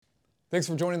Thanks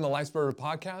for joining the Life's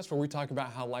podcast, where we talk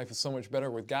about how life is so much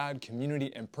better with God, community,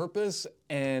 and purpose.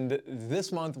 And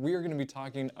this month, we are going to be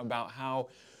talking about how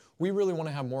we really want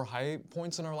to have more high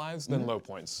points in our lives than low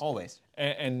points. Always.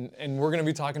 And we're going to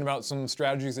be talking about some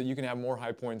strategies that you can have more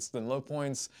high points than low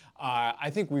points. I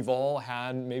think we've all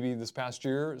had maybe this past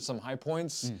year some high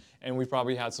points, and we've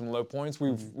probably had some low points.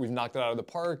 We've knocked it out of the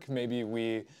park. Maybe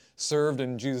we served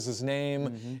in Jesus'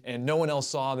 name, and no one else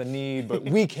saw the need, but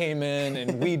we came in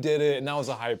and we did it, and that was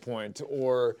a high point.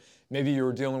 Or maybe you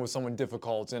were dealing with someone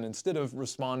difficult, and instead of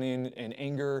responding in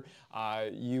anger,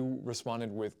 you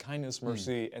responded with kindness,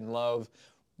 mercy, and love.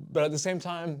 But at the same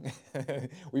time,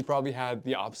 we probably had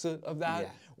the opposite of that,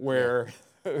 where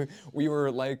we were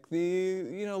like the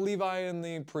Levi and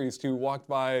the priest who walked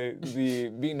by the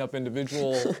beaten up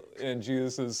individual in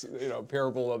Jesus's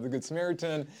parable of the Good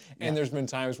Samaritan. And there's been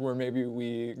times where maybe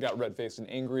we got red-faced and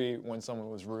angry when someone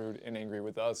was rude and angry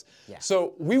with us.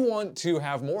 So we want to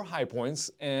have more high points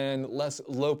and less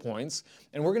low points.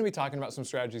 And we're going to be talking about some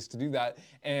strategies to do that.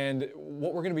 And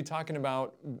what we're going to be talking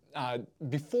about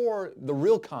before the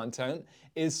real content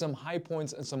is some high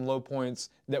points and some low points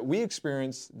that we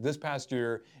experienced this past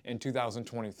year in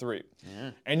 2023.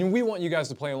 And we want you guys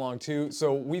to play along too.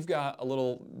 So we've got a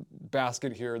little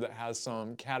basket here that has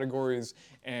some categories,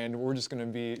 and we're just going to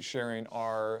be sharing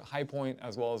our high point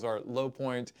as well as our low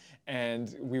point.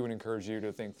 And we would encourage you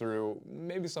to think through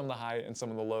maybe some of the high and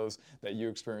some of the lows that you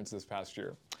experienced this past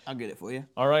year. I'll get it for you.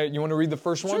 All right, you want to read the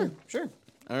first one? Sure.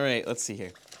 All right, let's see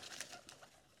here.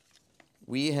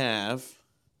 We have...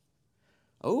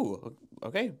 Oh,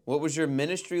 okay. What was your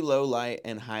ministry low light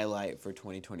and highlight for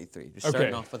 2023? Just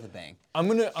starting off with a bang. I'm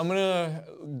gonna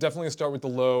definitely start with the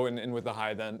low and with the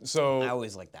high then. So I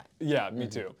always like that. Yeah, me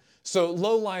too. So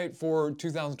low light for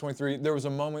 2023, there was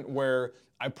a moment where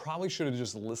I probably should have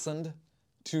just listened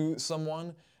to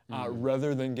someone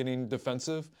rather than getting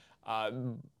defensive.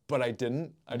 But I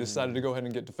didn't. I decided to go ahead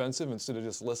and get defensive instead of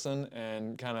just listen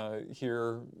and kind of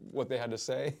hear what they had to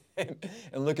say. And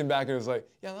looking back, it was like,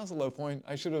 yeah, that was a low point.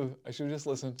 I should have just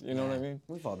listened. You know what I mean?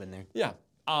 We've all been there. Yeah.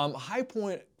 High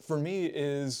point for me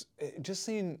is just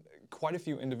seeing quite a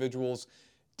few individuals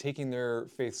taking their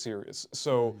faith serious.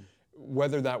 So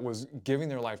whether that was giving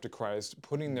their life to Christ,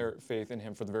 putting their faith in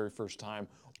Him for the very first time,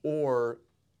 or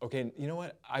okay, you know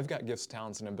what? I've got gifts,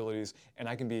 talents, and abilities, and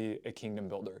I can be a kingdom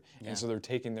builder. And so they're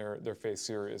taking their faith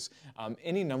serious.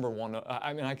 Any number one,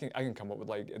 I mean, I can come up with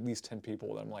like at least 10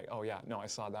 people that I'm like, oh yeah, no, I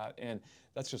saw that, and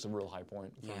that's just a real high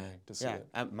point for me to see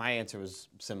it. My answer was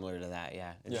similar to that.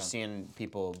 Just seeing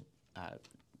people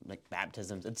like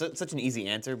baptisms. It's such an easy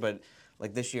answer, but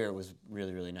like this year it was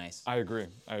really, really nice. I agree.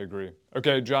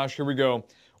 Okay, Josh, here we go.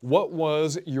 What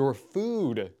was your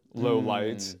food low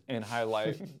light and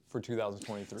highlight for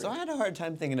 2023? So I had a hard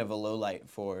time thinking of a low light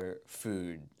for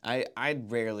food. I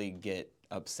rarely get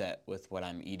upset with what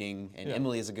I'm eating, and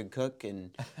Emily is a good cook,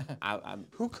 and I'm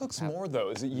Who cooks more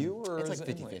though? Is it you or it's is like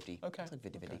it Emily? 50-50. Okay. It's like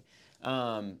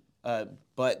 50-50.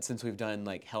 But since we've done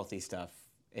like healthy stuff,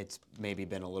 it's maybe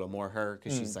been a little more her,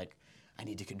 because she's like, I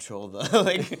need to control the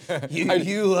like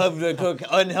you love to cook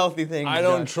unhealthy things. I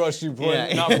don't trust you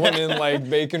not putting in like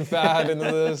bacon fat into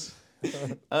this.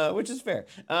 Which is fair.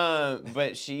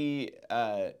 But she,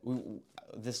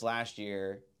 this last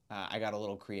year, I got a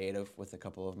little creative with a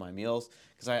couple of my meals,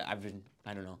 because I've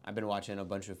been watching a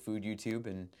bunch of food YouTube,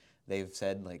 and they've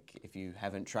said like, if you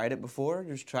haven't tried it before,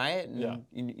 just try it, and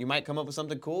you might come up with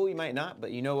something cool, you might not,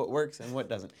 but you know what works and what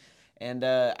doesn't. And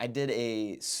I did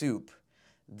a soup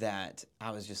that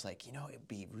I was just like, it'd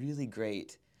be really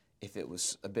great if it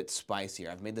was a bit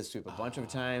spicier. I've made this soup a bunch of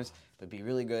times, but it'd be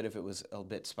really good if it was a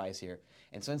bit spicier.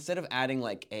 And so instead of adding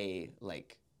like a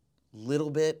little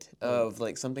bit of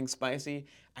like something spicy,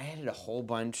 I added a whole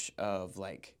bunch of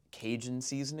like Cajun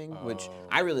seasoning, which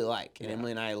I really like. And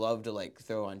Emily and I love to like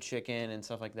throw on chicken and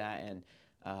stuff like that. And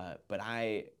but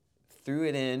I threw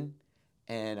it in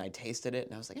and I tasted it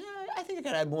and I was like, I think I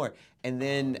gotta add more. And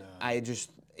then I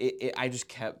just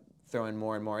kept throwing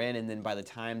more and more in, and then by the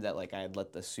time that like I had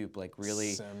let the soup like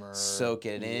really soak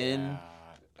it in,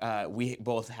 we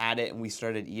both had it and we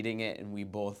started eating it, and we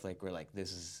both like were like,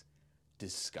 this is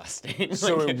disgusting.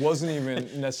 So it wasn't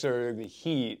even necessarily the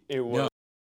heat; it was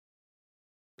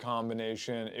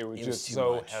combination. It was just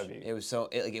so heavy. It was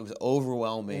it was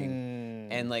overwhelming,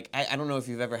 and like I don't know if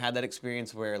you've ever had that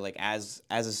experience where like as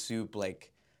a soup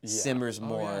like simmers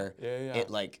more, it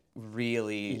like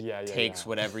really takes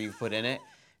whatever you put in it.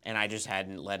 And I just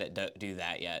hadn't let it do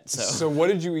that yet. So what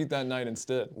did you eat that night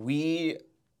instead? We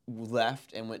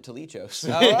left and went to Lichos.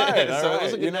 All right. So it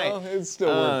was a good night. It still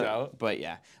worked out. But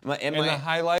yeah. And the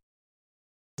highlight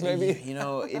maybe. You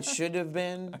know, it should have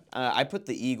been. I put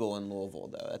the Eagle in Louisville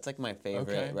though. That's like my favorite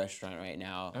Okay. restaurant right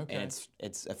now, Okay. and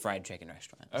it's a fried chicken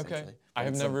restaurant. Okay. Essentially. I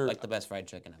have It's never- like the best fried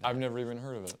chicken I've I've had. never even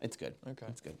heard of it. It's good. Okay.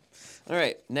 It's good. All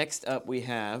right. Next up, we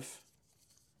have.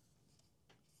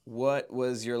 What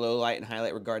was your low light and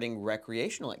highlight regarding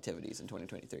recreational activities in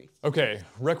 2023? Okay,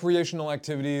 recreational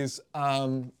activities.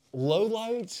 Low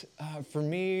light for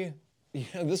me.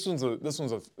 Yeah, this one's a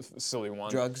silly one.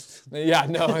 Drugs. Yeah,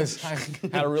 no, I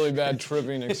had a really bad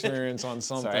tripping experience on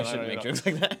something. Sorry, I don't shouldn't make know. jokes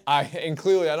like that. And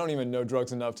clearly I don't even know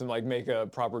drugs enough to like make a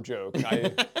proper joke.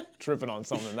 I tripping on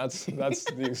something. That's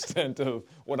the extent of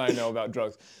what I know about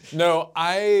drugs. No,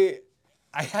 I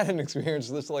had an experience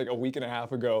just like a week and a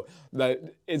half ago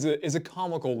that is a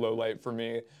comical low light for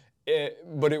me.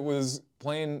 But it was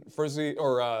playing frisbee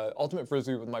or ultimate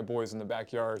frisbee with my boys in the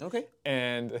backyard. Okay.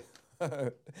 And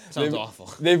Sounds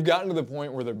awful. They've gotten to the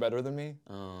point where they're better than me.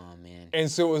 Oh man.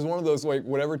 And so it was one of those, like,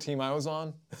 whatever team I was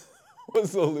on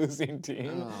was the losing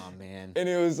team. Oh man. And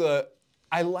it was,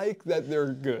 I like that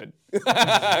they're good,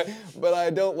 but I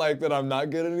don't like that I'm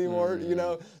not good anymore, you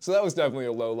know? So that was definitely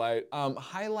a low light.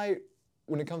 Highlight,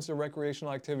 when it comes to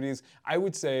recreational activities, I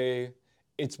would say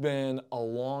it's been a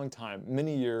long time,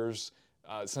 many years,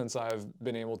 since I've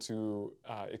been able to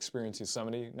experience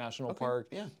Yosemite National Park.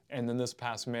 yeah. And then this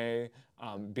past May,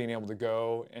 being able to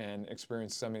go and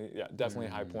experience Yosemite, yeah, definitely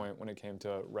a high point when it came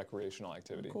to recreational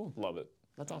activity. Cool. Love it.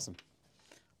 That's awesome.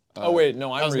 Oh wait,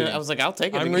 no, I'm reading. I was like, I'll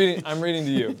take it. I'm again. reading. I'm reading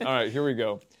to you. All right, here we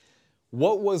go.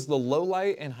 What was the low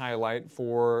light and highlight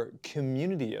for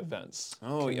community events?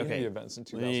 Oh, community okay. events in Let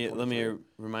 2023. me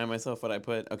remind myself what I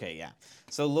put. Okay, yeah.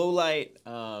 So low light.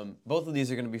 Both of these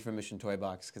are going to be from Mission Toy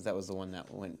Box because that was the one that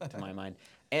went to my mind.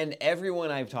 And everyone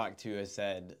I've talked to has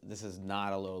said this is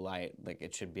not a low light. Like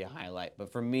it should be a highlight. But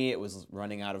for me, it was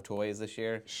running out of toys this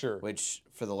year. Sure. Which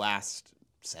for the last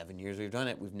 7 years we've done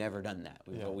it, we've never done that.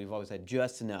 We've always had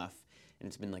just enough. And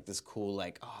it's been like this cool,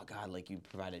 like, oh God, like you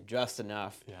provided just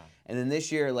enough. Yeah. And then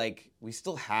this year, like, we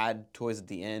still had toys at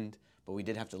the end, but we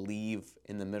did have to leave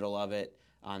in the middle of it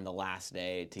on the last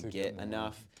day to get more.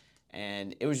 enough.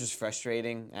 And it was just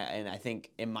frustrating. And I think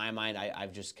in my mind,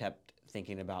 I've just kept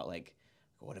thinking about like,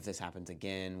 what if this happens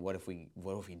again? What if we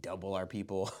double our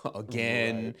people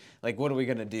again? Right. Like, what are we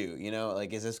gonna do? You know,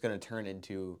 like, is this gonna turn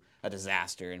into a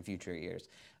disaster in future years?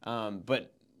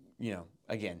 But you know,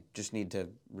 again, just need to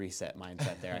reset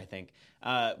mindset there, I think.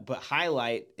 But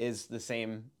highlight is the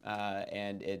same,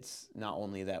 and it's not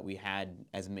only that we had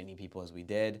as many people as we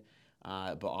did,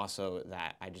 but also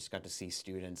that I just got to see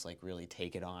students like really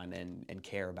take it on and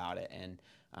care about it. And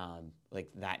like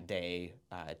that day,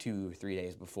 2 or 3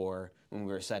 days before when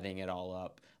we were setting it all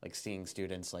up, like seeing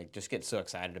students like just get so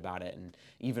excited about it, and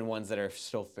even ones that are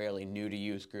still fairly new to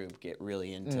youth group get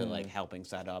really into like helping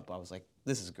set up. I was like,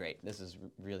 this is great. This is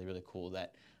really, really cool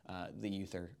that the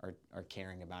youth are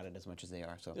caring about it as much as they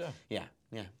are. So yeah.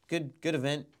 Good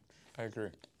event. I agree.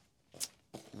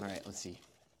 All right, let's see.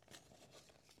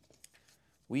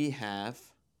 We have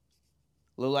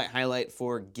low light highlight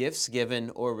for gifts given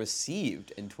or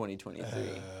received in 2023.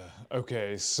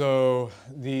 Okay, so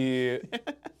the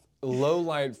low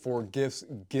light for gifts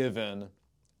given,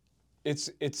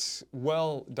 it's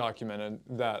well documented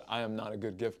that I am not a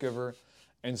good gift giver,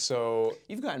 and so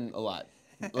You've gotten a lot.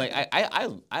 Like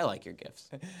I like your gifts.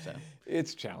 So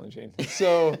it's challenging.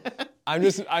 So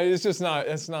it's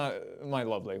not my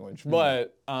love language.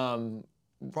 But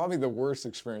probably the worst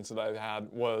experience that I've had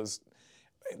was,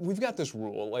 we've got this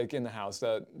rule like in the house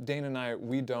that Dana and I,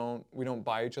 we don't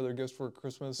buy each other gifts for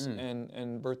Christmas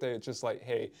and birthday. It's just like,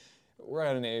 hey, we're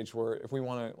at an age where if we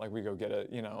want to, like, we go get it,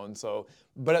 you know. And so,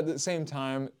 but at the same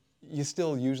time, you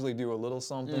still usually do a little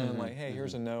something, like, hey,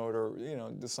 here's a note, or, you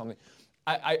know, just something.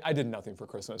 I did nothing for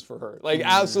Christmas for her, like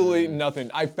absolutely nothing.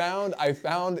 I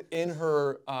found in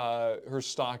her her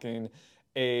stocking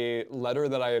a letter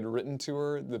that I had written to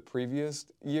her the previous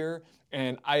year,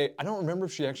 and I don't remember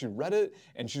if she actually read it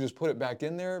and she just put it back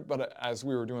in there. But as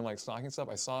we were doing like stocking stuff,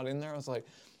 I saw it in there. I was like,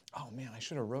 oh man, I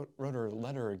should have wrote her a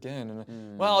letter again.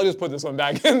 And well, I'll just put this one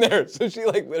back in there. So she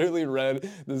like literally read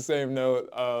the same note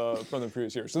from the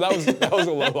previous year. So that was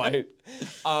a low light.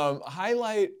 A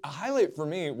highlight for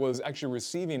me was actually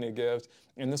receiving a gift.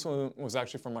 And this one was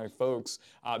actually from my folks.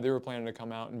 They were planning to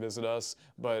come out and visit us,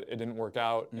 but it didn't work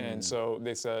out. And so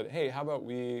they said, hey, how about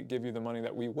we give you the money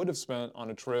that we would have spent on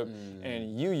a trip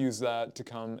and you use that to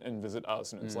come and visit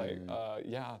us? And it's like,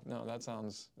 yeah, no, that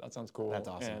sounds cool. That's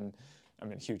awesome. And I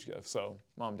mean, huge gift. So,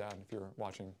 Mom, Dad, if you're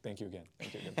watching, thank you again.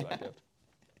 Thank you again for that gift.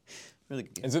 Really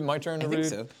good gift. Is it my turn to I read?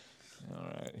 think so. All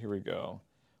right, here we go.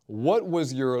 What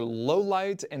was your low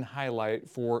light and highlight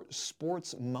for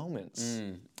sports moments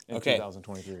in Okay.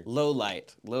 2023. Low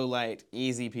light,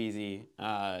 easy peasy.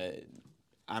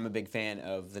 I'm a big fan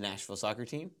of the Nashville soccer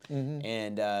team,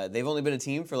 and they've only been a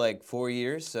team for like 4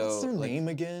 years. So What's their like, name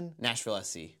again? Nashville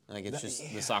SC. Like it's just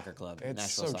yeah. the soccer club. It's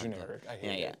Nashville so soccer generic. Club. I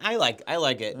hate it. I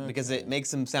like it because it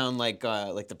makes them sound like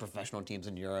the professional teams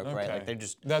in Europe, right? Okay. Like they're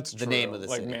just That's the true. name of the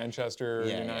like city. Manchester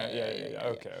United. Yeah.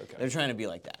 Okay. They're trying to be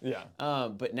like that. Yeah.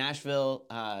 But Nashville,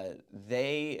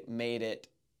 they made it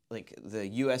like the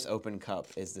U.S. Open Cup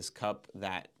is this cup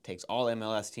that takes all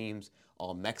MLS teams,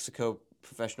 all Mexico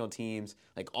professional teams,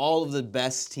 like all of the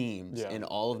best teams in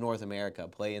all of North America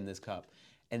play in this cup,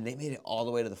 and they made it all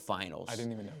the way to the finals. I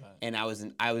didn't even know that. And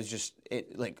I was just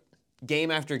like game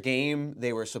after game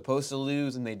they were supposed to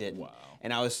lose and they didn't. Wow.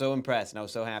 And I was so impressed and I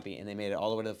was so happy, and they made it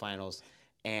all the way to the finals.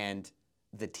 And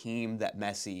the team that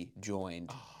Messi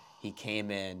joined, he came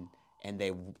in and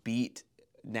they beat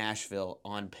Nashville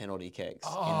on penalty kicks.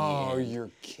 Oh, in the end.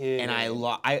 you're kidding. And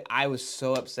I was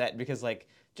so upset because like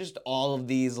just all of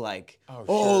these like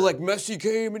sure. like Messi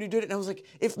came and he did it, and I was like,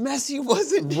 if Messi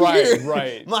wasn't Right, here,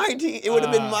 right. my team, it would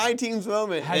have been my team's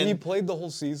moment. Had and he played the whole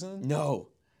season? no,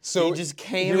 So he just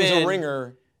came He was in. a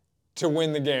ringer to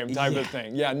win the game type Yeah. of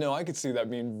thing. Yeah, no, I could see that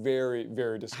being very,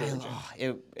 very discouraging.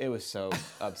 It was so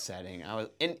upsetting. I was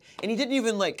and he didn't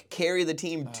even like carry the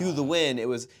team to the win. It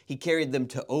was he carried them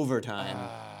to overtime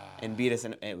and beat us,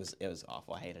 and it was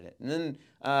awful. I hated it. And then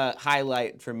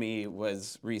highlight for me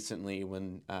was recently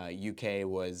when UK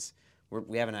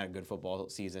we haven't had a good football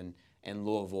season, and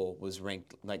Louisville was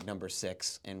ranked like number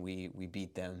 6, and we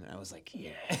beat them. And I was like,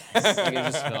 yes, like,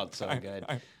 it just felt so good.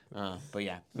 But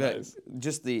yeah, Nice.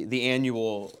 just the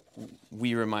annual,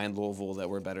 we remind Louisville that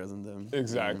we're better than them.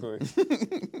 Exactly.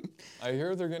 I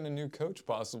hear they're getting a new coach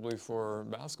possibly for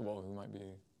basketball who might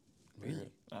be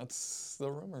good. That's the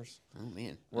rumors. Oh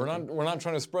man, We're not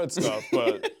trying to spread stuff,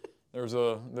 but there's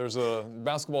a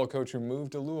basketball coach who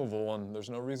moved to Louisville, and there's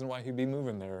no reason why he'd be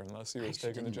moving there unless he was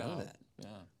taking the didn't know job. that. Yeah.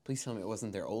 Please tell me it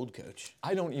wasn't their old coach.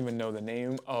 I don't even know the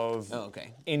name of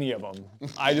Okay. any of them.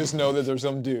 I just know that there's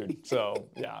some dude. So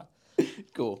yeah.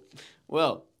 Cool.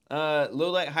 Well, low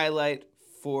light highlight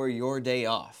for your day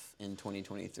off in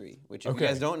 2023, which if you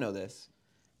guys don't know this,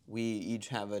 we each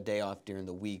have a day off during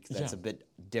the week that's a bit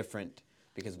different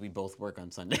because we both work on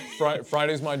Sunday.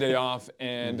 Friday's my day off,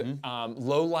 and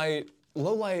low light.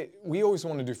 We always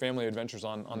want to do family adventures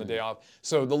on the day off.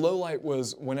 So the low light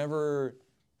was whenever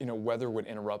weather would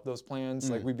interrupt those plans.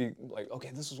 Like we'd be like,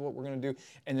 okay, this is what we're gonna do,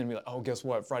 and then be like, oh, guess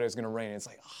what? Friday's gonna rain. It's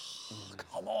like,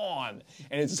 come on,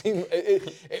 and it seemed,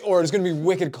 or it's gonna be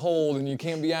wicked cold and you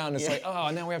can't be out, and it's like, oh,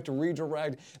 now we have to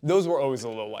redirect. Those were always the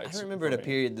low lights. I remember a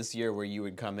period this year where you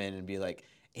would come in and be like,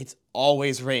 it's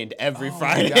always rained every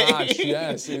Friday. Oh my gosh,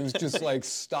 yes. It was just like,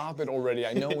 stop it already.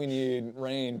 I know we need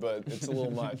rain, but it's a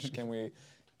little much. Can we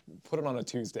put it on a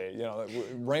Tuesday?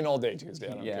 Rain all day Tuesday.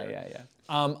 I don't care.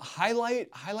 Yeah.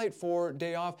 Highlight for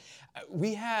day off.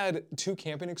 We had 2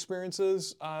 camping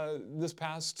experiences this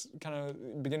past kind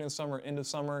of beginning of summer, end of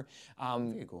summer.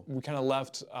 Very cool. We kind of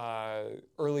left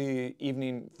early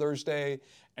evening Thursday,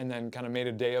 and then kind of made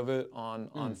a day of it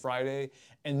on Friday.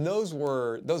 And those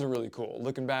are really cool.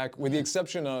 Looking back, with the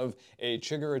exception of a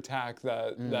chigger attack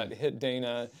that hit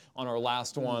Dana on our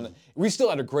last one, we still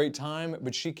had a great time.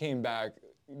 But she came back,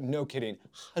 no kidding,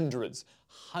 hundreds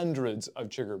of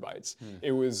chigger bites.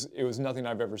 It was nothing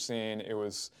I've ever seen. It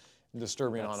was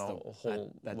disturbing on a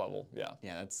whole level. Yeah.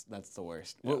 Yeah, that's the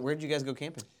worst. Where'd you guys go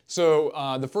camping?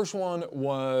 So the first one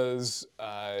was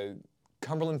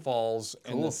Cumberland Falls,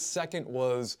 and the second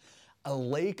was a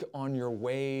lake on your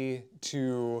way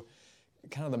to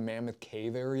kind of the Mammoth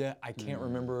Cave area. I can't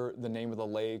remember the name of the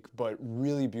lake, but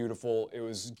really beautiful. It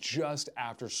was just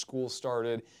after school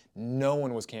started. No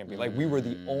one was camping. Like, we were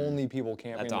the only people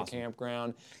camping in the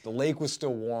campground. The lake was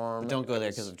still warm. Don't go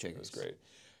there because of chiggers. It was great.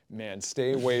 Man,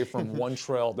 stay away from one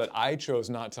trail that I chose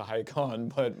not to hike on,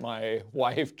 but my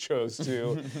wife chose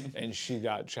to, and she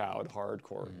got chowed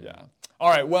hardcore. Yeah. All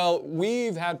right, well,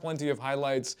 we've had plenty of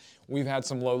highlights. We've had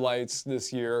some lowlights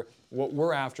this year. What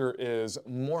we're after is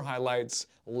more highlights,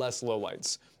 less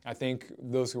lowlights. I think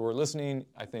those who are listening,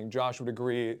 I think Josh would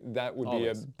agree, that would be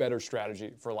a better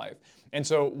strategy for life. And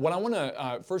so what I want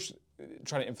to first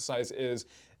try to emphasize is,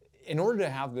 in order to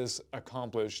have this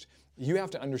accomplished, you have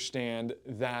to understand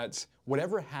that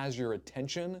whatever has your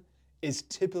attention is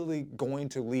typically going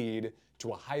to lead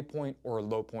to a high point or a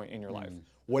low point in your life.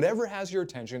 Whatever has your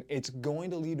attention, it's going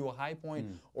to lead to a high point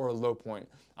or a low point.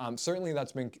 Certainly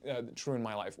that's been true in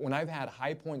my life. When I've had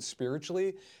high points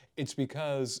spiritually, it's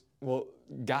because, well,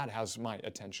 God has my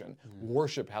attention.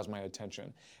 Worship has my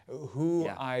attention. Who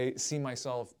I see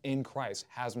myself in Christ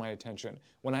has my attention.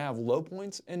 When I have low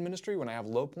points in ministry, when I have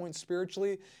low points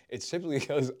spiritually, it's typically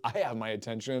because I have my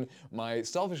attention, my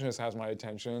selfishness has my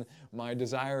attention, my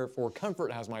desire for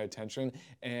comfort has my attention,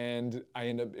 and I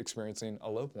end up experiencing a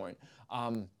low point.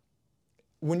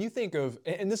 When you think of,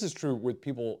 and this is true with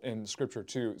people in Scripture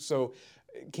too, so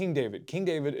King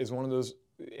David is one of those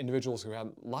individuals who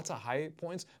had lots of high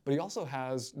points, but he also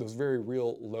has those very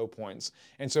real low points.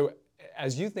 And so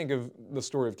as you think of the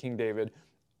story of King David,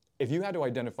 if you had to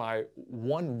identify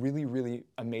one really, really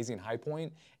amazing high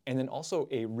point and then also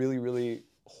a really, really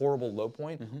horrible low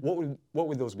point, what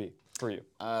would those be for you?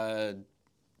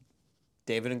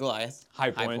 David and Goliath.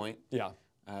 High point. Yeah.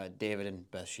 David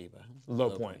and Bathsheba. Low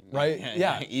point, right?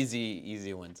 Yeah.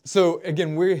 Easy wins. So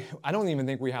again, I don't even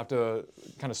think we have to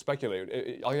kind of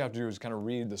speculate. All you have to do is kind of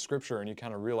read the scripture and you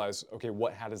kind of realize, okay,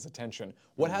 what had his attention?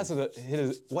 What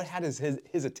had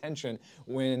his attention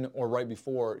when or right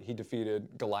before he defeated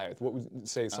Goliath? What would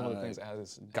say some of the things that had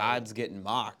his God's getting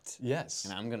mocked. Yes.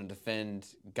 And I'm going to defend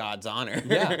God's honor.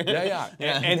 Yeah.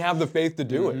 And have the faith to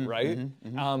do it, right?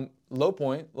 Low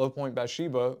point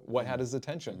Bathsheba, what had his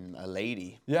attention? A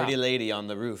lady. Yeah. Pretty lady on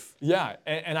the roof. Yeah,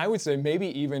 and I would say maybe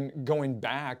even going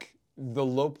back, the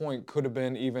low point could have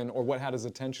been even, or what had his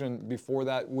attention before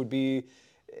that would be,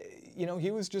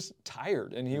 he was just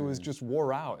tired and he was just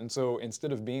wore out. And so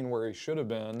instead of being where he should have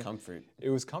been, comfort. It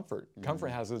was comfort. Comfort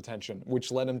has his attention,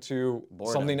 which led him to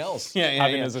boredom. Something else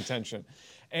having his attention.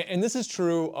 And this is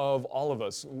true of all of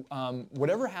us.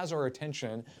 Whatever has our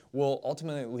attention will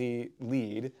ultimately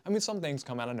lead. I mean, some things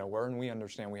come out of nowhere, and we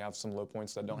understand we have some low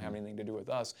points that don't have anything to do with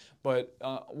us. But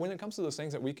when it comes to those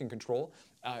things that we can control,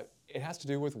 it has to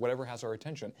do with whatever has our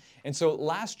attention. And so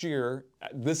last year,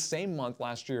 this same month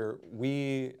last year,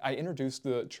 I introduced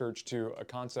the church to a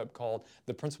concept called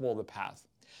the principle of the path.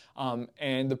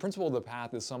 And the principle of the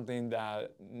path is something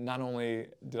that not only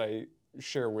did I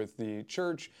share with the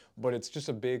church, but it's just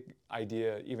a big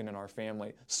idea even in our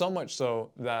family. So much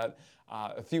so that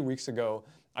a few weeks ago,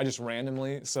 I just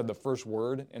randomly said the first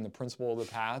word in the principle of the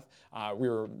path. We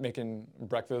were making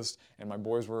breakfast and my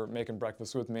boys were making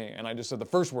breakfast with me, and I just said the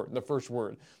first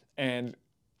word. And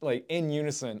like in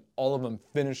unison, all of them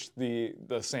finished the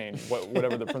same,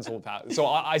 whatever the principle of path. So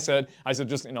I said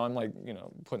just, I'm like,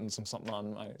 putting something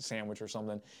on my sandwich or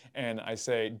something. And I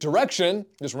say, direction,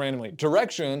 just randomly,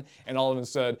 direction. And all of them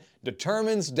said,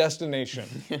 determines destination,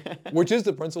 which is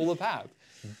the principle of the path.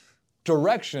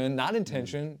 Direction, not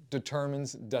intention,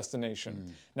 determines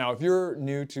destination. Now, if you're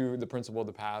new to the principle of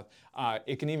the path,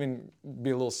 it can even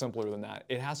be a little simpler than that.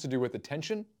 It has to do with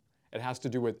attention, it has to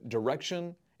do with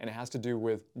direction, and it has to do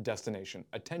with destination.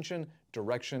 Attention,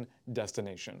 direction,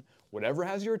 destination. Whatever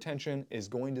has your attention is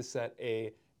going to set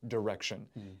a direction.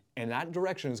 And that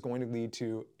direction is going to lead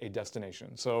to a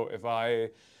destination. So if I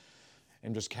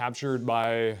am just captured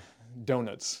by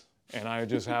donuts, and I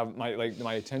just have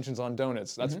my attention's on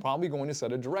donuts, that's probably going to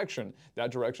set a direction.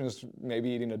 That direction is maybe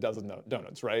eating a dozen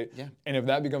donuts, right? Yeah. And if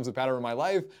that becomes a pattern in my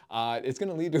life, it's going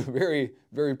to lead to a very,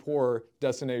 very poor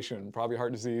destination, probably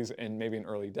heart disease and maybe an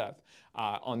early death.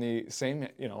 On the same,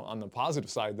 on the positive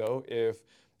side though, if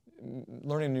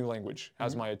learning a new language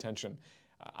has my attention,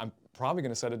 I'm probably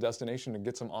going to set a destination to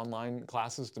get some online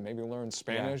classes to maybe learn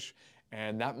Spanish.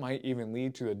 And that might even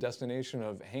lead to a destination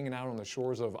of hanging out on the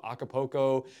shores of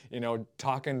Acapulco,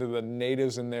 talking to the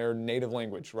natives in their native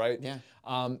language, right? Yeah.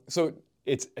 So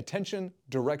it's attention,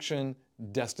 direction,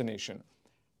 destination.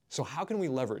 So how can we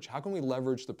leverage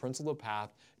the principle of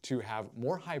path to have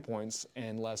more high points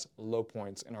and less low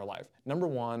points in our life? Number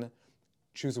one,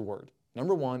 choose a word.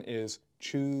 Number one is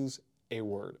choose a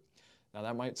word. Now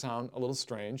that might sound a little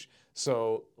strange,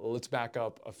 so let's back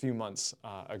up a few months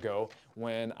ago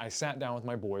when I sat down with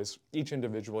my boys, each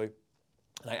individually,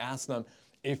 and I asked them,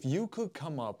 if you could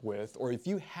come up with, or if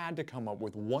you had to come up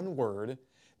with one word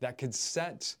that could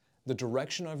set the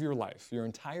direction of your life, your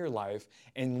entire life,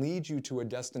 and lead you to a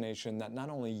destination that not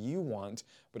only you want,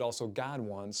 but also God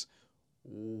wants,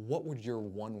 what would your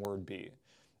one word be?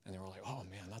 And they were like, oh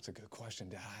man, that's a good question,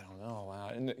 Dad, I don't know.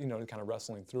 And kind of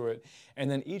wrestling through it. And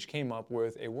then each came up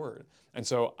with a word. And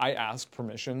so I asked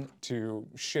permission to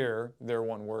share their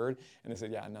one word. And they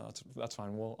said, yeah, no, that's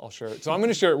fine, I'll share it. So I'm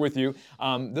gonna share it with you.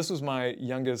 This was my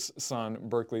youngest son,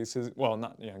 Berkeley's,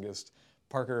 not youngest,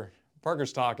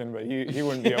 Parker's talking, but he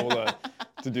wouldn't be able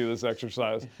to do this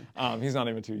exercise. He's not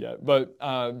even 2 yet. But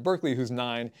Berkeley, who's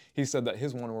 9, he said that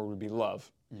his one word would be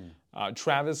love.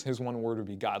 Travis, his one word would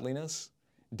be godliness.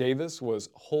 Davis was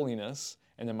holiness,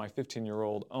 And then my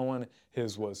 15-year-old Owen,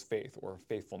 his was faith or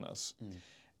faithfulness.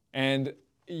 And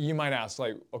you might ask,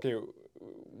 like, okay,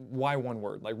 why one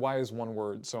word? Like, why is one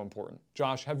word so important?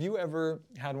 Josh, have you ever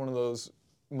had one of those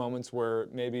moments where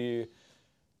maybe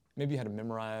you had to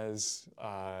memorize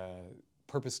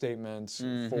purpose statements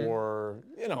for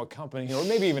a company or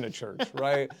maybe even a church,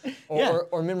 right?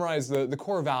 Or memorize the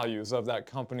core values of that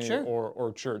company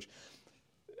or church.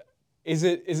 Is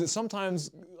it sometimes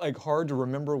like hard to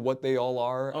remember what they all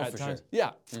are at times?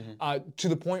 Sure. Yeah, to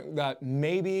the point that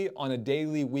maybe on a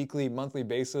daily, weekly, monthly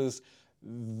basis,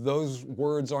 those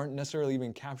words aren't necessarily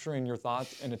even capturing your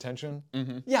thoughts and attention.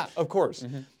 Yeah, of course.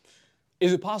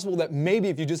 Is it possible that maybe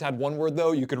if you just had one word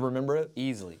though, you could remember it?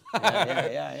 Easily.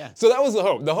 Yeah. So that was the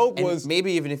hope. The hope was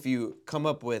maybe even if you come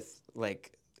up with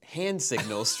like hand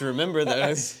signals to remember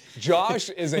those. Josh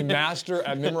is a master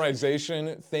at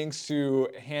memorization thanks to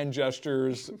hand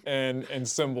gestures and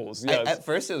symbols. Yes. At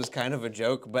first it was kind of a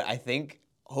joke, but I think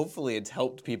hopefully it's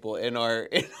helped people in our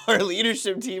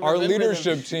leadership team. Our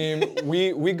leadership team,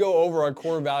 we go over our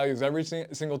core values every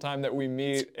single time that we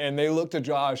meet, and they look to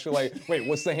Josh like, wait,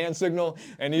 what's the hand signal?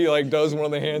 And he like does one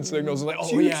of the hand signals, and like,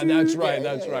 oh yeah, that's right,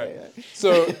 that's right.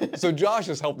 So Josh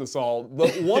has helped us all.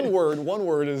 But one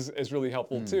word is really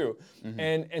helpful too.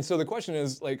 And so the question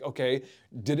is like, okay,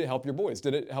 did it help your boys?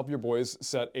 Did it help your boys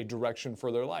set a direction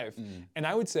for their life? And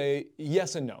I would say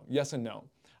yes and no. Yes and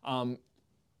no.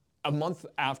 A month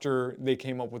after they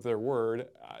came up with their word,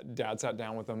 Dad sat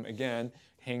down with them again,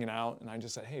 hanging out, and I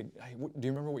just said, hey, do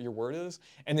you remember what your word is?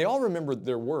 And they all remembered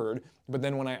their word, but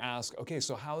then when I asked, okay,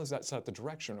 so how does that set the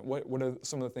direction? What are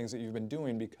some of the things that you've been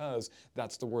doing, because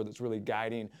that's the word that's really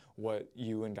guiding what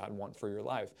you and God want for your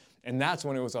life? And that's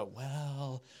when it was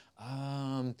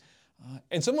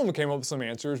and some of them came up with some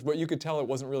answers, but you could tell it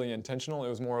wasn't really intentional. It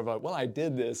was more of a, well, I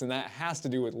did this, and that has to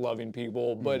do with loving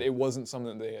people, but it wasn't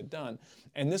something that they had done.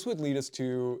 And this would lead us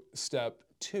to step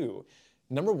 2.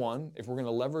 Number 1, if we're going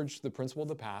to leverage the principle of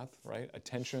the path, right?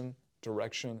 Attention,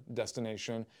 direction,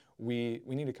 destination, we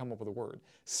need to come up with a word.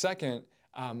 Second,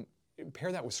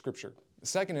 pair that with scripture.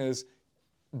 Second is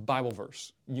Bible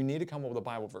verse. You need to come up with a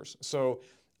Bible verse. So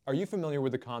are you familiar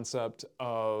with the concept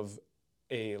of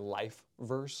a life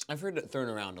verse? I've heard it thrown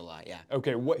around a lot, yeah.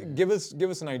 Okay, give us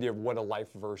an idea of what a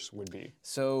life verse would be.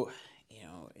 So,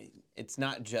 it's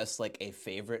not just like a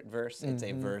favorite verse. It's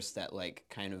a verse that like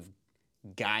kind of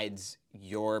guides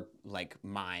your like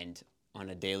mind on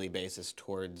a daily basis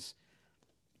towards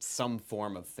some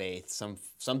form of faith,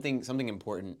 something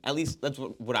important. At least that's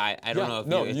what I don't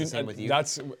know if it's the same with you.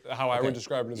 That's how I would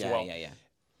describe it as well. Yeah.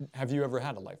 Have you ever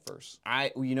had a life verse?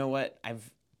 You know what?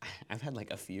 I've had like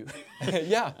a few.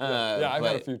 Yeah, I've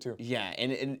had a few too. Yeah,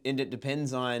 and it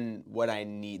depends on what I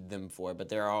need them for, but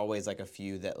there are always like a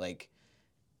few that like,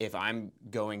 if I'm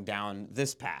going down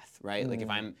this path, right? Like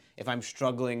if I'm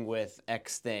struggling with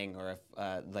X thing, or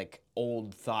if like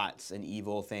old thoughts and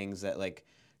evil things that like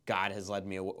God has led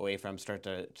me away from start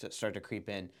to creep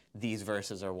in, these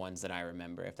verses are ones that I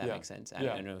remember, if that makes sense. I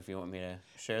don't know if you want me to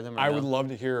share them or I would love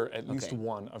to hear at least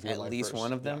one of your life verse. At least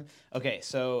one of them? Yeah. Okay,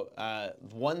 so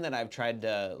one that I've tried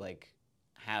to like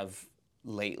have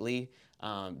lately,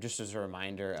 just as a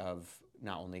reminder of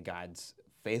not only God's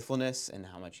faithfulness and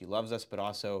how much he loves us, but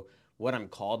also what I'm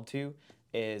called to,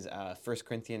 is 1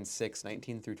 Corinthians 6,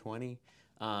 19 through 20,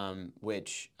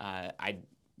 which I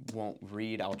won't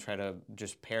read. I'll try to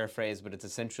just paraphrase, but it's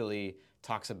essentially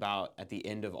talks about at the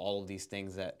end of all of these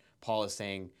things that Paul is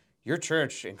saying, your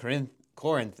church in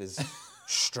Corinth is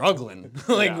struggling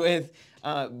with,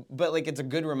 but like it's a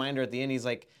good reminder at the end. He's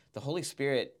like, the Holy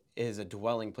Spirit is a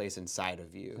dwelling place inside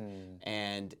of you,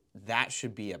 and that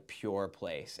should be a pure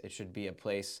place. It should be a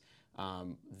place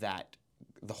that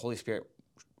the Holy Spirit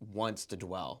wants to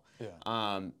dwell.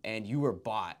 And you were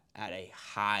bought at a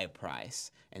high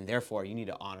price, and therefore you need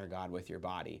to honor God with your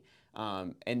body.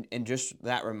 And just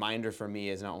that reminder for me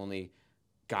is not only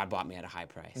God bought me at a high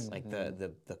price, like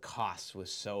the cost was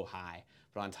so high,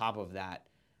 but on top of that,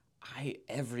 I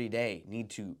every day need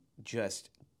to just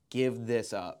give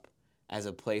this up as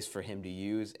a place for him to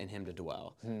use and him to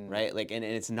dwell, right? Like, and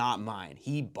it's not mine.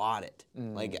 He bought it.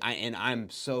 Like, I'm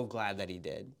so glad that he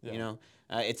did. You know,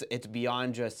 it's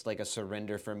beyond just like a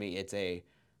surrender for me. It's a,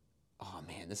 oh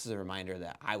man, this is a reminder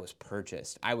that I was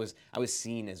purchased. I was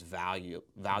seen as valuable.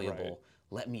 Right.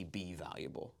 Let me be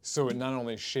valuable. So it not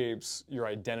only shapes your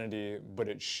identity, but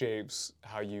it shapes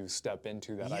how you step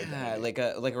into that identity.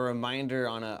 Like a reminder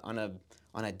on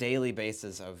a daily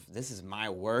basis of, this is my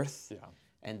worth.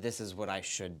 And this is what I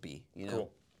should be, you know?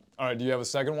 Cool. All right, do you have a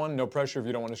second one? No pressure if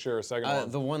you don't want to share a second one.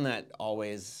 The one that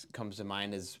always comes to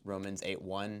mind is Romans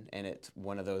 8:1, and it's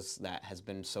one of those that has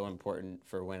been so important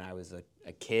for when I was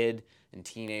a kid and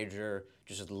teenager,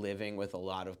 just living with a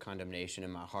lot of condemnation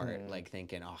in my heart, like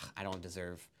thinking, oh, I don't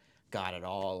deserve God at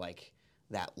all. Like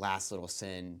that last little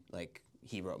sin, like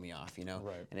he wrote me off, you know?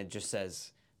 Right. And it just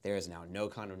says, there is now no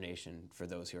condemnation for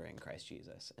those who are in Christ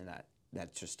Jesus. And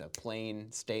that's just a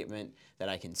plain statement that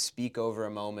I can speak over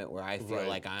a moment where I feel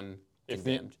like I'm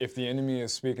condemned. If the enemy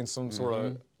is speaking some sort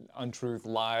of untruth,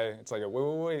 lie, it's like,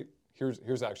 wait.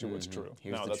 Here's actually what's true.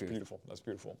 Here's the that's truth. beautiful. That's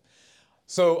beautiful.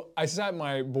 So I sat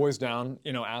my boys down,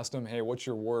 asked them, hey, what's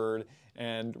your word?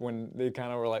 And when they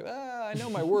kind of were like, I know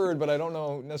my word, but I don't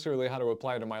know necessarily how to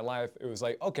apply it to my life, it was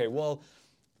like, okay, well,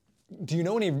 do you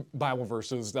know any Bible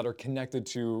verses that are connected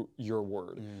to your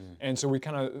word? And so we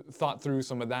kind of thought through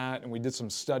some of that, and we did some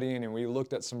studying, and we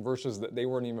looked at some verses that they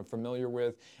weren't even familiar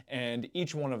with, and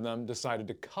each one of them decided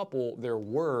to couple their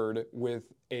word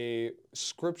with a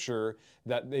scripture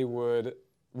that they would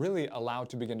really allow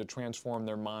to begin to transform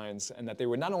their minds, and that they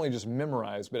would not only just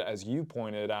memorize, but as you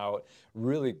pointed out,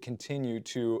 really continue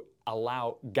to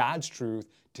allow God's truth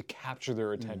to capture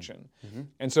their attention.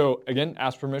 And so, again,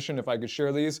 asked permission if I could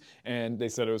share these, and they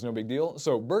said it was no big deal.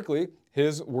 So Berkeley,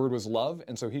 his word was love,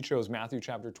 and so he chose Matthew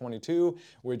chapter 22,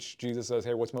 which Jesus says,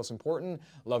 hey, what's most important?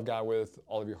 Love God with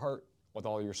all of your heart, with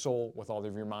all of your soul, with all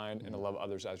of your mind, and to love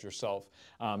others as yourself.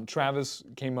 Travis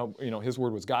came up, his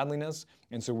word was godliness,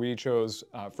 and so we chose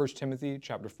 1 Timothy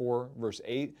chapter 4, verse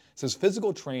 8. It says,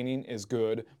 physical training is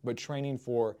good, but training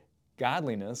for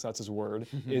godliness, that's his word,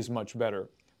 is much better,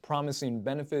 promising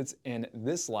benefits in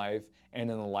this life and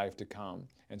in the life to come.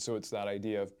 And so it's that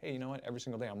idea of, hey, you know what? Every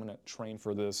single day I'm going to train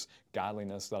for this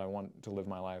godliness that I want to live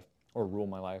my life or rule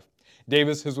my life.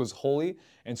 Davis, his was holy,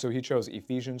 and so he chose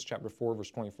Ephesians chapter 4, verse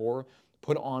 24.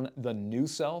 Put on the new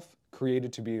self,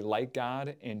 created to be like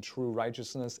God in true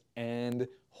righteousness and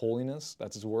holiness.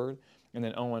 That's his word. And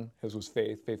then Owen, his was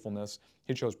faith, faithfulness.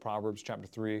 He chose Proverbs chapter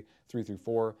 3,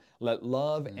 3-4. Let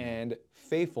love and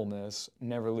faithfulness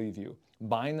never leave you.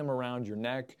 Bind them around your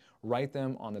neck, write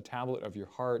them on the tablet of your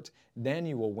heart. Then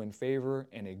you will win favor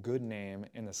and a good name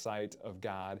in the sight of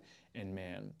God and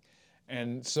man.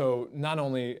 And so not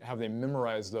only have they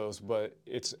memorized those, but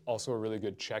it's also a really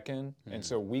good check-in. And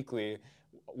so weekly,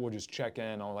 we'll just check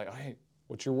in on like, hey,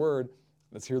 what's your word?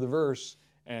 Let's hear the verse.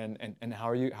 And how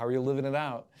are you living it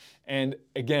out? And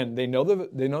again, they know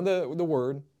the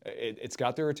word. It's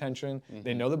got their attention.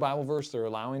 They know the Bible verse. They're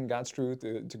allowing God's truth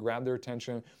to grab their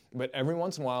attention. But every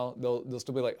once in a while, they'll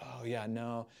still be like, oh yeah,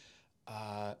 no.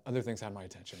 Other things had my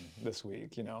attention this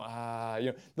week.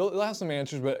 They'll have some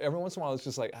answers, but every once in a while it's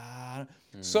just like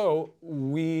So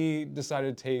we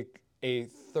decided to take a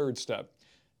third step: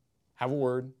 have a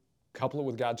word, couple it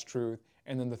with God's truth.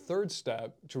 And then the third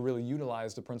step to really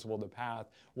utilize the principle of the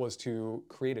path was to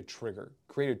create a trigger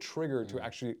to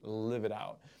actually live it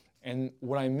out. And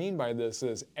what I mean by this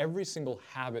is every single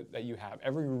habit that you have,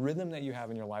 every rhythm that you have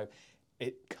in your life,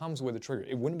 it comes with a trigger.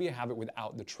 It wouldn't be a habit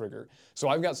without the trigger. So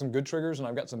I've got some good triggers and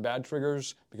I've got some bad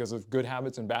triggers because of good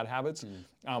habits and bad habits.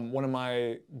 One of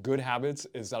my good habits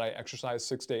is that I exercise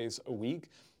 6 days a week.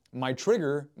 My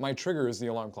trigger is the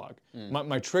alarm clock.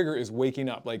 My trigger is waking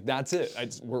up. Like that's it.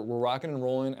 We're rocking and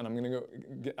rolling, and I'm gonna go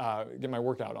get my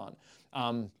workout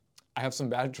on. I have some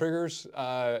bad triggers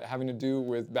having to do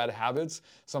with bad habits.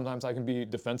 Sometimes I can be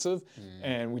defensive,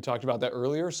 and we talked about that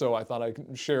earlier. So I thought I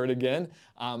could share it again.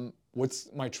 What's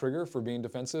my trigger for being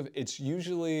defensive? It's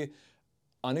usually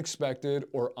unexpected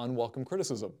or unwelcome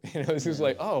criticism. It's just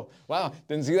like, oh, wow,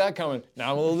 didn't see that coming.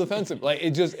 Now I'm a little defensive. Like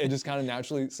it just kind of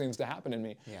naturally seems to happen in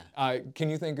me. Can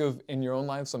you think of in your own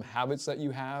life some habits that you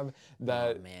have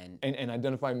that, and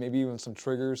identify maybe even some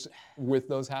triggers with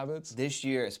those habits? This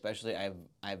year especially,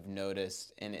 I've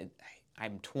noticed, and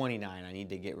I'm 29. I need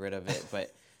to get rid of it,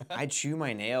 but I chew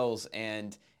my nails,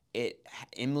 and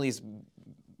Emily's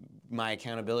my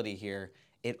accountability here.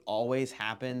 It always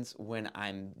happens when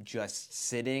I'm just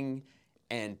sitting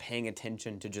and paying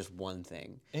attention to just one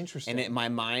thing. Interesting. And in my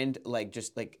mind,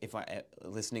 if I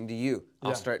listening to you,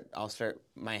 I'll start.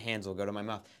 My hands will go to my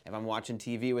mouth. If I'm watching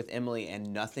TV with Emily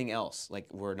and nothing else, like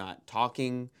we're not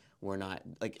talking, we're not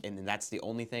and that's the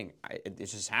only thing. It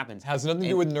just happens. Has nothing to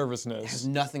do with nervousness. It has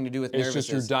nothing to do with nervousness. It's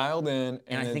just you're dialed in,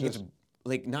 and I think it's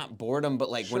like not boredom,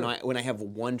 but like when I have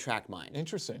one track mind.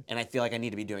 Interesting. And I feel like I need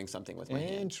to be doing something with my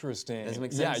hand. Interesting. Does it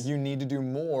make sense? Yeah, you need to do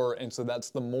more, and so that's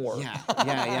the more. Yeah.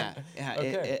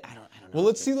 Okay. I don't know. Well,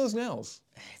 let's see those nails.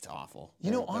 It's awful.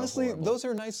 Honestly, those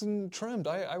are nice and trimmed.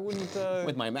 I wouldn't.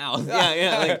 With my mouth.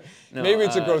 Yeah. Maybe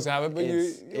it's a gross habit, but at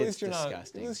least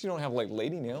disgusting. you don't have like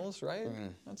lady nails, right?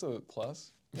 That's a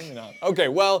plus. Maybe not. Okay,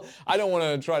 well, I don't want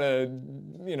to try to,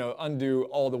 undo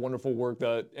all the wonderful work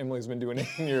that Emily's been doing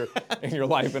in your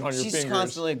life and on your She's fingers.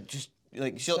 constantly just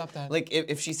like she'll Stop that. like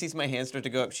if she sees my hand start to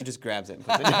go up, she just grabs it and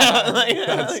puts it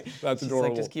down. That's she's adorable.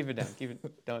 like, just keep it down. Keep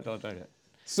it. Don't touch it.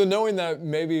 So knowing that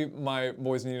maybe my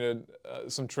boys needed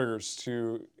some triggers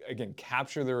to, again,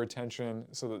 capture their attention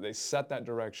so that they set that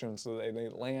direction, so that they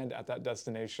land at that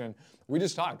destination, we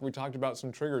talked about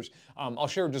some triggers. I'll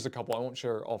share just a couple. I won't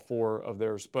share all 4 of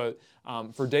theirs. But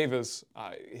for Davis,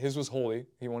 his was holy.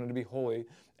 He wanted to be holy.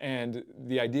 And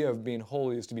the idea of being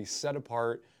holy is to be set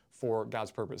apart for God's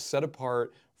purpose, set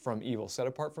apart from evil, set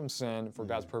apart from sin for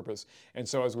God's purpose. And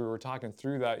so as we were talking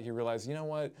through that, he realized, you know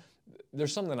what?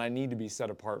 There's something I need to be set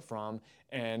apart from,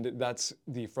 and that's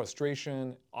the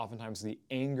frustration, oftentimes the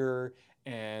anger,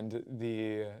 and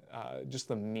the just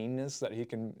the meanness that he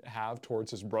can have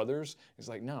towards his brothers. He's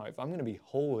like, no, if I'm going to be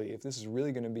holy, if this is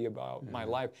really going to be about my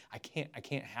life, I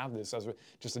can't have this as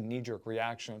just a knee-jerk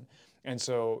reaction. And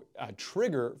so a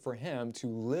trigger for him to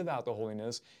live out the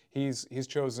holiness, he's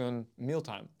chosen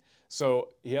mealtime. So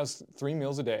he has 3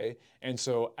 meals a day, and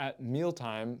so at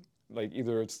mealtime, like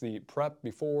either it's the prep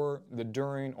before, the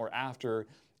during, or after,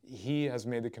 he has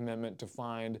made the commitment to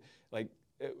find like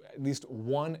at least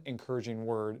one encouraging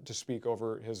word to speak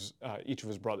over each of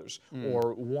his brothers,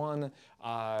 or one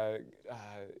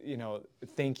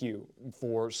thank you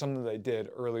for something they did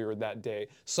earlier that day,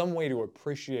 some way to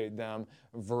appreciate them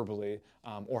verbally,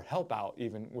 or help out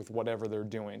even with whatever they're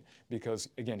doing, because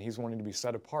again, he's wanting to be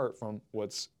set apart from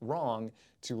what's wrong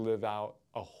to live out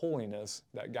a holiness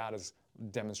that God has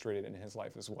demonstrated in his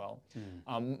life as well.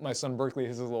 My son Berkeley,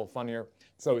 his is a little funnier.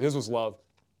 So his was love.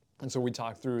 And so we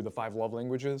talked through the 5 love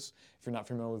languages. If you're not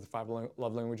familiar with the 5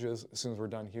 love languages, as soon as we're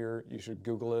done here, you should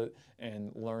Google it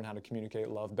and learn how to communicate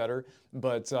love better.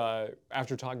 But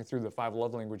after talking through the 5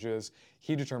 love languages,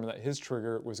 he determined that his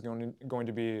trigger was going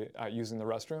to be using the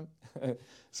restroom.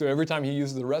 So every time he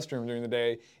uses the restroom during the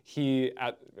day,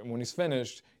 when he's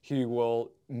finished, he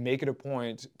will make it a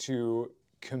point to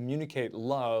communicate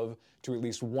love to at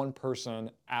least one person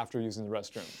after using the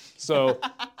restroom.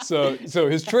 So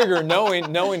his trigger, knowing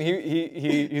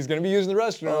he's going to be using the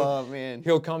restroom, Oh man,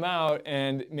 he'll come out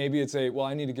and maybe it's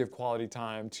I need to give quality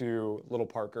time to little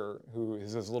Parker, who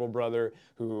is his little brother,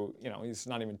 who he's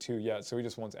not even 2 yet, so he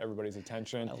just wants everybody's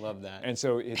attention. I love that. And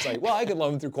so it's like, I could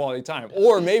love him through quality time,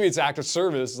 or maybe it's act of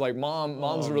service. It's like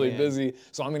mom's really busy,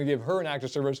 so I'm going to give her an act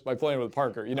of service by playing with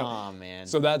Parker. Oh man.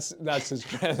 So that's his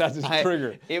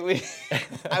trigger.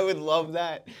 I would love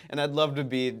that, and I'd love to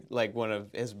be like one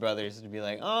of his brothers to be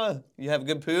like, oh, you have a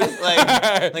good poo?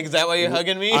 Like is that why you're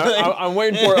hugging me? I'm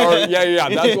waiting for it. Or,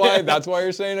 yeah. That's why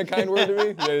you're saying a kind word to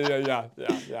me?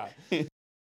 Yeah.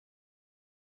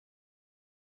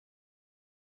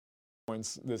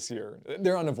 Points this year,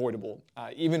 they're unavoidable.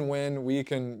 Even when we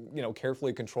can,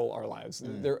 carefully control our lives,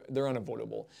 they're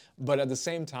unavoidable. But at the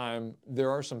same time, there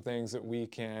are some things that we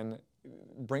can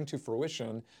bring to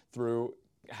fruition through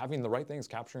having the right things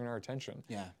capturing our attention.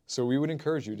 Yeah. So we would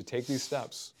encourage you to take these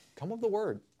steps. Come up with the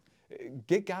word.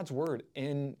 Get God's word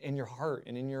in your heart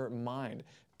and in your mind.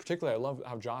 Particularly, I love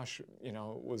how Josh,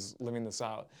 was living this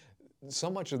out. So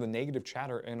much of the negative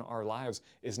chatter in our lives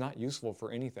is not useful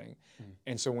for anything.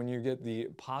 And so when you get the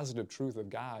positive truth of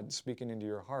God speaking into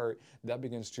your heart, that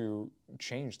begins to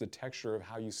change the texture of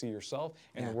how you see yourself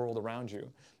and the world around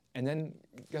you. And then,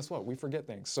 guess what? We forget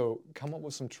things. So come up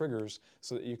with some triggers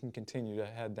so that you can continue to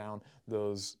head down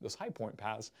those high point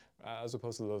paths as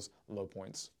opposed to those low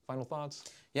points. Final thoughts?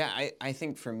 Yeah, I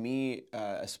think for me,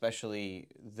 especially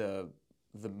the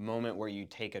moment where you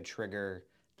take a trigger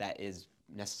that is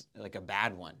like a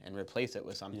bad one and replace it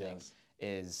with something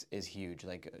is huge.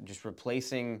 Like just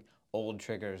replacing old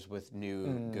triggers with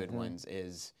new good ones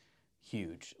is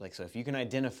huge. Like, so if you can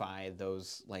identify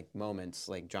those like moments,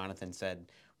 like Jonathan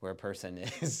said, where a person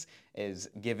is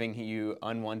giving you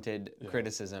unwanted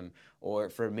criticism, or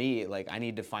for me, like I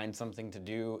need to find something to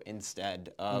do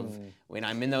instead of when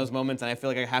I'm in those moments and I feel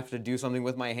like I have to do something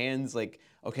with my hands, like,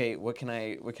 okay, what can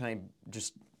I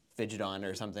just fidget on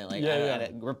or something, like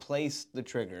replace the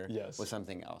trigger with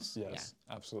something else. Yes,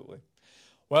 absolutely.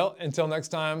 Well, until next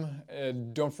time,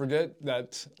 don't forget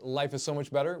that life is so much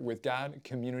better with God,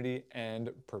 community, and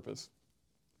purpose.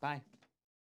 Bye.